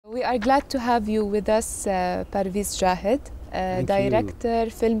We are glad to have you with us, Parviz Jahed, director,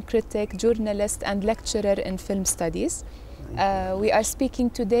 film critic, journalist, and lecturer in film studies. We are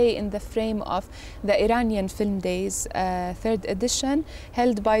speaking today in the frame of the Iranian Film Days, third edition,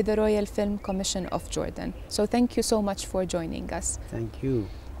 held by the Royal Film Commission of Jordan. So thank you so much for joining us. Thank you.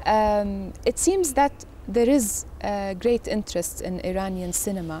 It seems that there is great interest in Iranian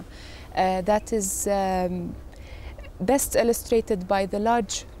cinema that is best illustrated by the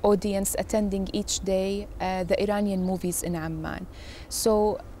large audience attending each day the Iranian movies in Amman.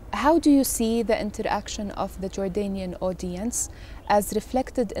 So how do you see the interaction of the Jordanian audience as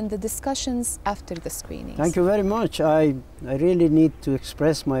reflected in the discussions after the screenings? Thank you very much. I really need to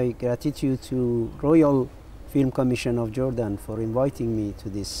express my gratitude to Royal Film Commission of Jordan for inviting me to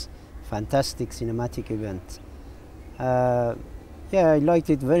this fantastic cinematic event. Yeah, I liked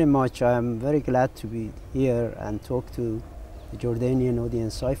it very much. I'm very glad to be here and talk to the Jordanian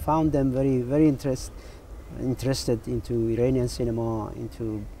audience. I found them very interested into Iranian cinema,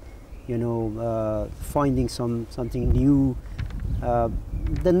 into finding something new.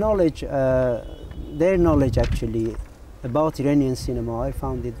 The knowledge, their knowledge actually about Iranian cinema, I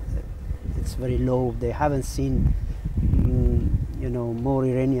found it's very low. They haven't seen more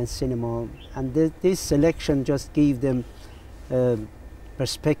Iranian cinema, and this selection just gave them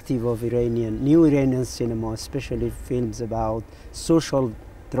perspective of new Iranian cinema, especially films about social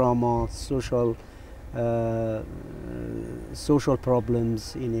drama, social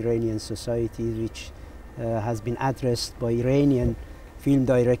problems in Iranian society, which has been addressed by Iranian film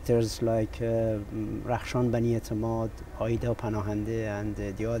directors like Rakhshan Bani Etemad, Aida Panahande, and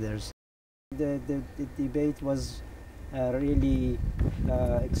the others. The debate was really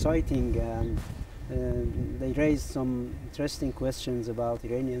exciting, and they raised some interesting questions about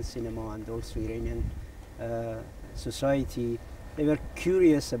Iranian cinema and also Iranian society. They were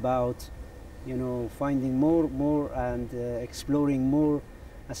curious about finding more and exploring more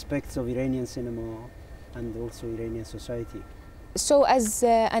aspects of Iranian cinema and also Iranian society. So as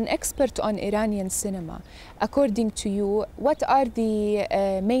an expert on Iranian cinema, according to you, what are the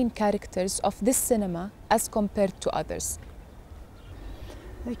main characters of this cinema as compared to others?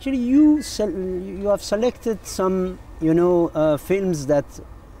 Actually, you have selected some films that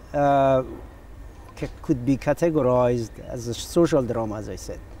could be categorized as a social drama, as I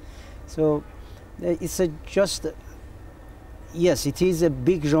said. So it's yes, it is a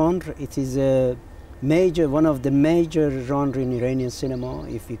big genre. It is one of the major genre in Iranian cinema.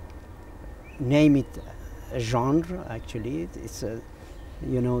 If you name it a genre, actually, it's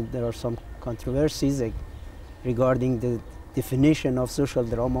there are some controversies regarding the definition of social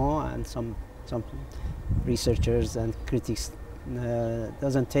drama, and some researchers and critics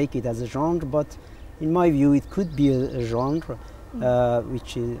doesn't take it as a genre. But in my view, it could be a genre.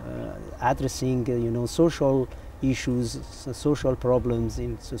 Which is addressing social issues, social problems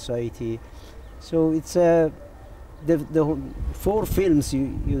in society. So it's the 4 films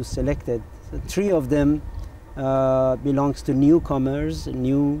you selected. 3 of them belongs to newcomers,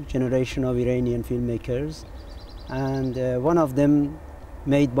 new generation of Iranian filmmakers, and one of them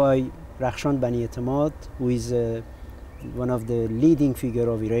made by Rakhshan Bani Etemad, who is one of the leading figure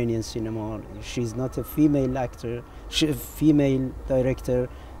of Iranian cinema. She's not a female actor, female director,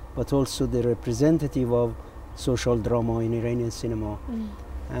 but also the representative of social drama in Iranian cinema.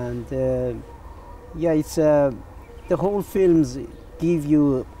 And yeah, it's the whole films give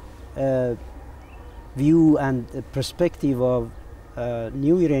you a view and a perspective of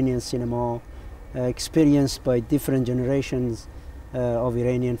new Iranian cinema experienced by different generations of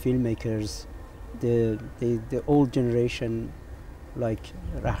Iranian filmmakers. The old generation, like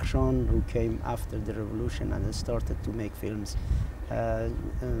Rakhshan, who came after the revolution and started to make films at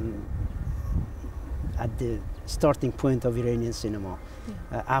the starting point of Iranian cinema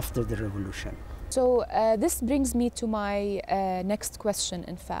after the revolution. So this brings me to my next question,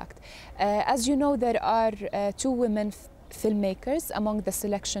 in fact. As you know, there are 2 women filmmakers among the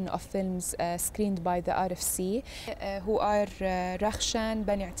selection of films screened by the RFC, who are Rakhshan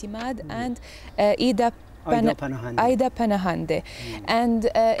Bani Etemad and Aida Panahande. And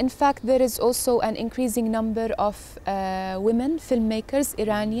in fact, there is also an increasing number of women filmmakers,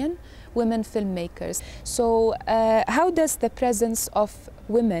 Iranian women filmmakers. So how does the presence of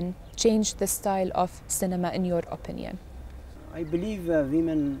women change the style of cinema, in your opinion? I believe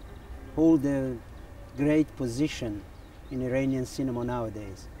women hold a great position in Iranian cinema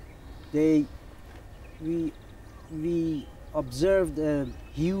nowadays. We observed a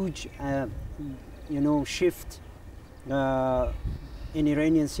huge shift in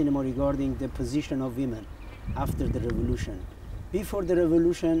Iranian cinema regarding the position of women after the revolution. Before the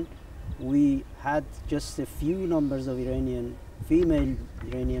revolution, we had just a few numbers of female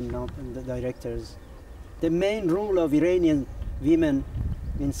Iranian directors. The main role of Iranian women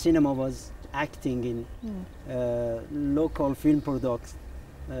in cinema was acting in local film products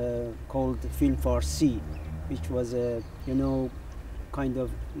called Film Farsi, which was a kind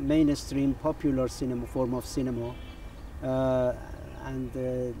of mainstream popular cinema form of cinema, and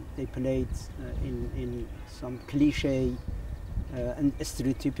they played in some cliche and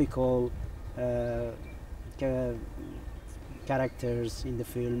stereotypical characters in the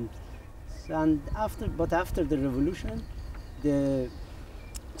film. And after the revolution, the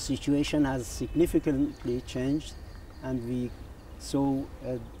situation has significantly changed, and we saw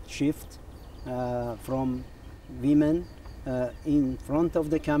a shift from women in front of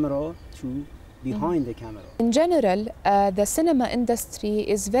the camera to behind the camera. In general, the cinema industry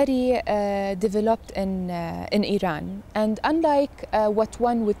is very developed in Iran, and unlike what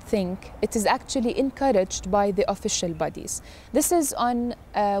one would think, it is actually encouraged by the official bodies. This is on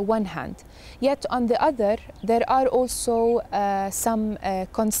one hand. Yet on the other, there are also some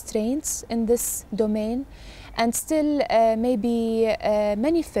constraints in this domain, and still maybe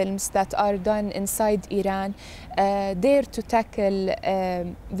many films that are done inside Iran dare to tackle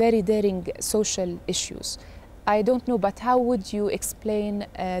very daring social issues. I don't know, but how would you explain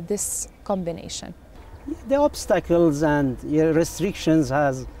this combination? The obstacles and restrictions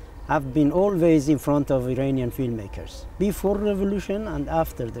have been always in front of Iranian filmmakers, before the revolution and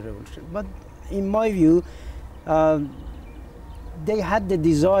after the revolution. But in my view, they had the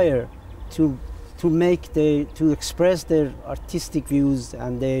desire to express their artistic views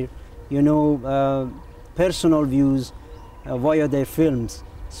and their personal views via their films.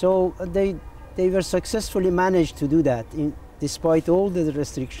 So they were successfully managed to do that despite all the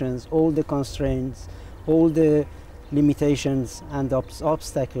restrictions, all the constraints, all the limitations and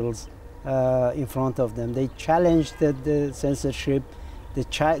obstacles in front of them. They challenged the censorship,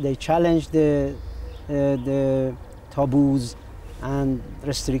 they challenged the taboos and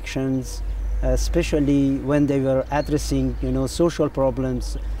restrictions, especially when they were addressing social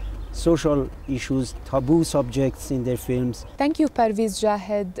problems, social issues, taboo subjects in their films. Thank you, Parviz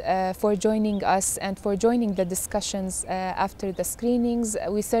Jahed, for joining us and for joining the discussions after the screenings.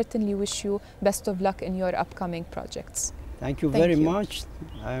 We certainly wish you best of luck in your upcoming projects. Thank you very much.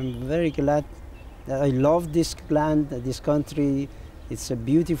 I'm very glad. I love this land, this country. It's a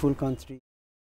beautiful country.